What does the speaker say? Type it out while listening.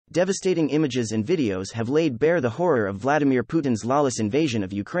devastating images and videos have laid bare the horror of Vladimir Putin's lawless invasion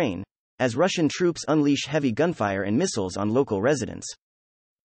of Ukraine, as Russian troops unleash heavy gunfire and missiles on local residents.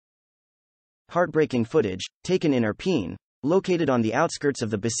 Heartbreaking footage, taken in Irpin, located on the outskirts of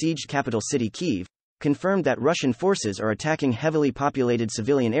the besieged capital city Kyiv, confirmed that Russian forces are attacking heavily populated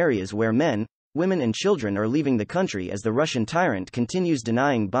civilian areas where men, women and children are leaving the country as the Russian tyrant continues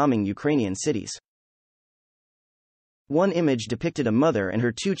denying bombing Ukrainian cities. One image depicted a mother and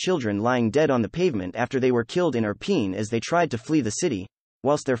her 2 children lying dead on the pavement after they were killed in Irpin as they tried to flee the city,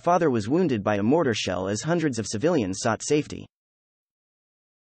 whilst their father was wounded by a mortar shell as hundreds of civilians sought safety.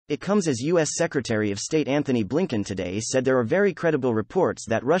 It comes as U.S. Secretary of State Antony Blinken today said there are very credible reports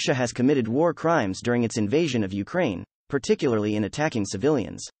that Russia has committed war crimes during its invasion of Ukraine, particularly in attacking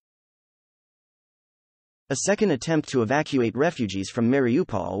civilians. A second attempt to evacuate refugees from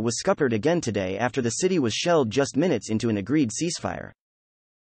Mariupol was scuppered again today after the city was shelled just minutes into an agreed ceasefire.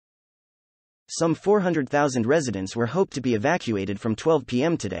 Some 400,000 residents were hoped to be evacuated from 12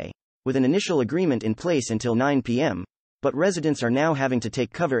 p.m. today, with an initial agreement in place until 9 p.m., but residents are now having to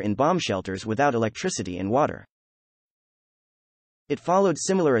take cover in bomb shelters without electricity and water. It followed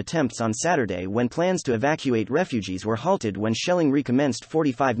similar attempts on Saturday when plans to evacuate refugees were halted when shelling recommenced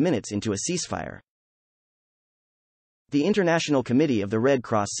 45 minutes into a ceasefire. The International Committee of the Red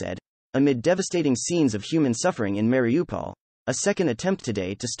Cross said, amid devastating scenes of human suffering in Mariupol, a second attempt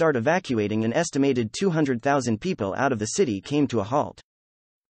today to start evacuating an estimated 200,000 people out of the city came to a halt.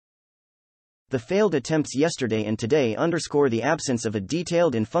 The failed attempts yesterday and today underscore the absence of a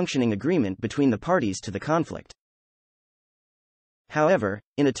detailed and functioning agreement between the parties to the conflict. However,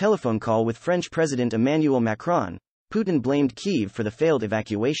 in a telephone call with French President Emmanuel Macron, Putin blamed Kyiv for the failed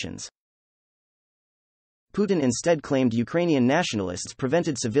evacuations. Putin instead claimed Ukrainian nationalists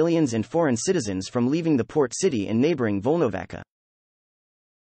prevented civilians and foreign citizens from leaving the port city in neighboring Volnovakha.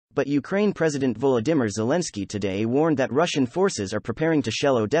 But Ukraine President Volodymyr Zelensky today warned that Russian forces are preparing to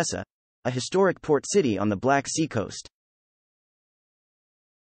shell Odessa, a historic port city on the Black Sea coast.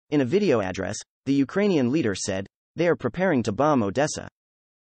 In a video address, the Ukrainian leader said, "They are preparing to bomb Odessa.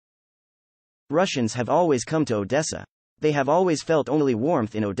 Russians have always come to Odessa. They have always felt only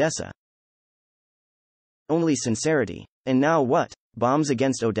warmth in Odessa. Only sincerity. And now what? Bombs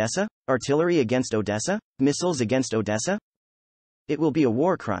against Odessa? Artillery against Odessa? Missiles against Odessa? It will be a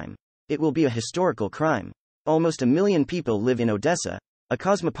war crime. It will be a historical crime. Almost 1 million people live in Odessa, a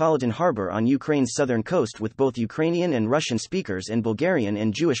cosmopolitan harbor on Ukraine's southern coast with both Ukrainian and Russian speakers and Bulgarian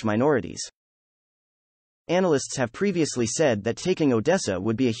and Jewish minorities." Analysts have previously said that taking Odessa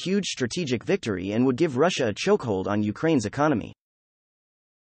would be a huge strategic victory and would give Russia a chokehold on Ukraine's economy.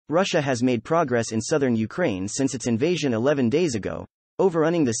 Russia has made progress in southern Ukraine since its invasion 11 days ago,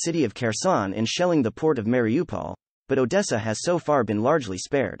 overrunning the city of Kherson and shelling the port of Mariupol, but Odessa has so far been largely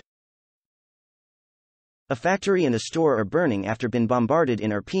spared. A factory and a store are burning after being bombarded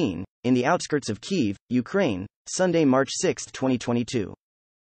in Irpin, in the outskirts of Kyiv, Ukraine, Sunday, March 6, 2022.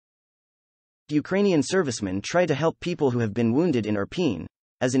 Ukrainian servicemen try to help people who have been wounded in Irpin,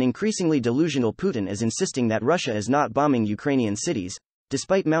 as an increasingly delusional Putin is insisting that Russia is not bombing Ukrainian cities,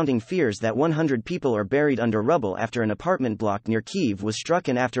 despite mounting fears that 100 people are buried under rubble after an apartment block near Kyiv was struck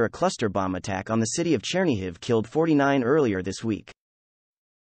and after a cluster bomb attack on the city of Chernihiv killed 49 earlier this week.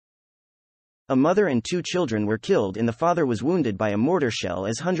 A mother and 2 children were killed and the father was wounded by a mortar shell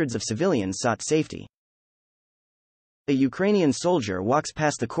as hundreds of civilians sought safety. A Ukrainian soldier walks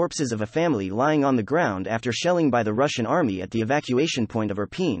past the corpses of a family lying on the ground after shelling by the Russian army at the evacuation point of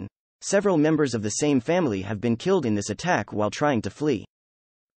Irpin. Several members of the same family have been killed in this attack while trying to flee.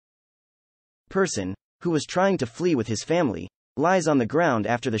 Person, who was trying to flee with his family, lies on the ground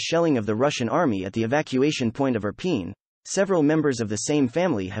after the shelling of the Russian army at the evacuation point of Irpin. Several members of the same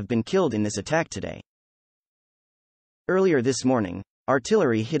family have been killed in this attack today. Earlier this morning,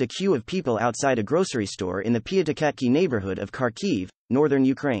 artillery hit a queue of people outside a grocery store in the Pyatakatki neighborhood of Kharkiv, northern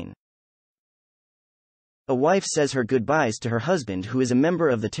Ukraine. A wife says her goodbyes to her husband, who is a member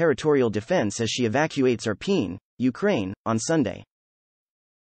of the territorial defense, as she evacuates Irpin, Ukraine, on Sunday.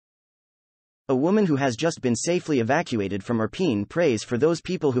 A woman who has just been safely evacuated from Irpin prays for those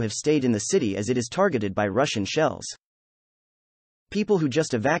people who have stayed in the city as it is targeted by Russian shells. People who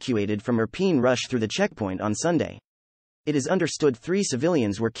just evacuated from Irpin rush through the checkpoint on Sunday. It is understood 3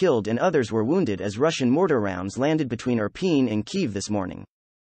 civilians were killed and others were wounded as Russian mortar rounds landed between Irpin and Kyiv this morning.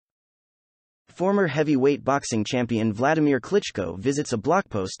 Former heavyweight boxing champion Vladimir Klitschko visits a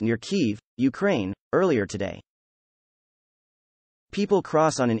blockpost near Kyiv, Ukraine, earlier today. People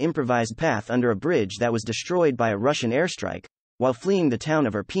cross on an improvised path under a bridge that was destroyed by a Russian airstrike, while fleeing the town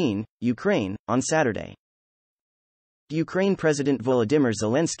of Irpin, Ukraine, on Saturday. Ukraine President Volodymyr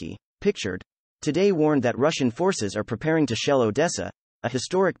Zelensky, pictured, today warned that Russian forces are preparing to shell Odessa, a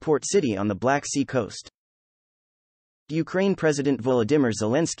historic port city on the Black Sea coast. Ukraine President Volodymyr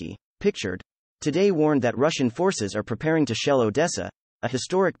Zelensky, pictured, today warned that Russian forces are preparing to shell Odessa, a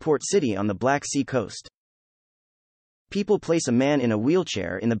historic port city on the Black Sea coast. People place a man in a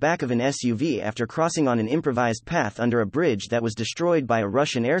wheelchair in the back of an SUV after crossing on an improvised path under a bridge that was destroyed by a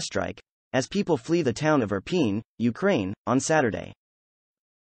Russian airstrike, as people flee the town of Irpin, Ukraine, on Saturday.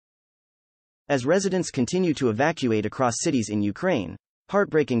 As residents continue to evacuate across cities in Ukraine,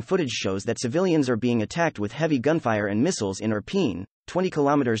 heartbreaking footage shows that civilians are being attacked with heavy gunfire and missiles in Irpin, 20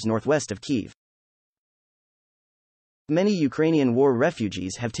 kilometers northwest of Kyiv. Many Ukrainian war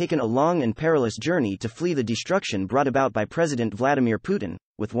refugees have taken a long and perilous journey to flee the destruction brought about by President Vladimir Putin,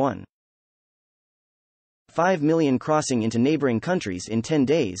 with 1.5 million crossing into neighboring countries in 10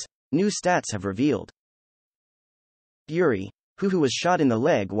 days, new stats have revealed. Yuri, who was shot in the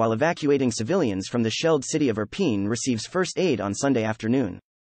leg while evacuating civilians from the shelled city of Irpin, receives first aid on Sunday afternoon.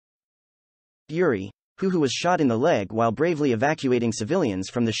 Yuri, who was shot in the leg while bravely evacuating civilians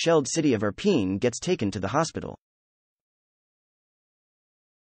from the shelled city of Irpin, gets taken to the hospital.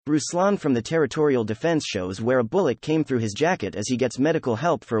 Ruslan from the Territorial Defense shows where a bullet came through his jacket as he gets medical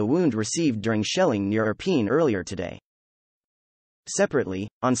help for a wound received during shelling near Irpin earlier today. Separately,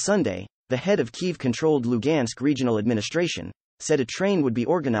 on Sunday, the head of Kyiv-controlled Lugansk Regional Administration said a train would be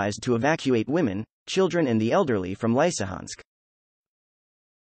organized to evacuate women, children and the elderly from Lysychansk.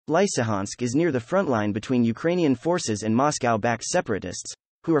 Lysychansk is near the front line between Ukrainian forces and Moscow-backed separatists,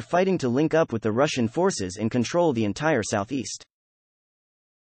 who are fighting to link up with the Russian forces and control the entire southeast.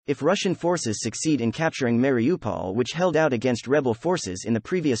 If Russian forces succeed in capturing Mariupol, which held out against rebel forces in the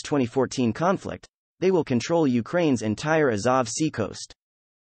previous 2014 conflict, they will control Ukraine's entire Azov Sea coast.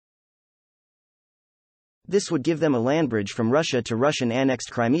 This would give them a land bridge from Russia to Russian-annexed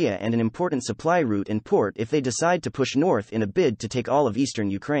Crimea and an important supply route and port if they decide to push north in a bid to take all of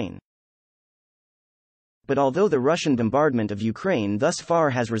eastern Ukraine. But although the Russian bombardment of Ukraine thus far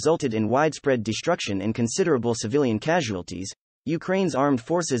has resulted in widespread destruction and considerable civilian casualties, Ukraine's armed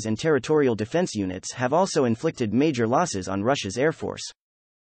forces and territorial defense units have also inflicted major losses on Russia's air force.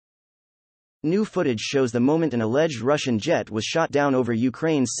 New footage shows the moment an alleged Russian jet was shot down over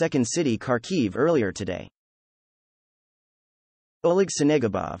Ukraine's second city Kharkiv earlier today. Oleg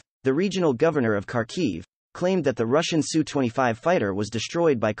Senegubov, the regional governor of Kharkiv, claimed that the Russian Su-25 fighter was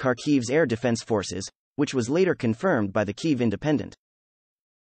destroyed by Kharkiv's air defense forces, which was later confirmed by the Kyiv Independent.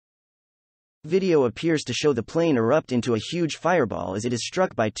 Video appears to show the plane erupt into a huge fireball as it is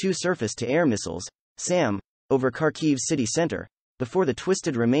struck by two surface-to-air missiles, SAM, over Kharkiv's city center, before the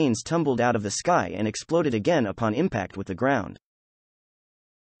twisted remains tumbled out of the sky and exploded again upon impact with the ground.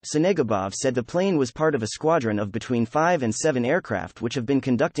 Senegubov said the plane was part of a squadron of between 5 and 7 aircraft which have been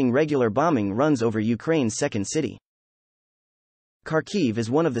conducting regular bombing runs over Ukraine's second city. Kharkiv is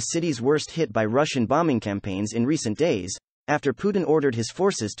one of the cities worst hit by Russian bombing campaigns in recent days, after Putin ordered his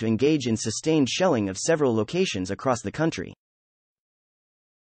forces to engage in sustained shelling of several locations across the country.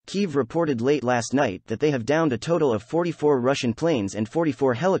 Kyiv reported late last night that they have downed a total of 44 Russian planes and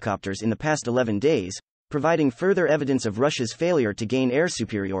 44 helicopters in the past 11 days, providing further evidence of Russia's failure to gain air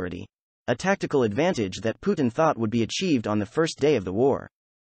superiority, a tactical advantage that Putin thought would be achieved on the first day of the war.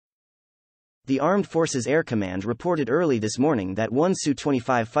 The Armed Forces Air Command reported early this morning that one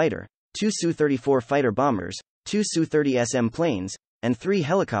Su-25 fighter, two Su-34 fighter bombers, two Su-30 SM planes, and 3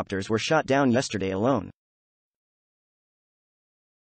 helicopters were shot down yesterday alone.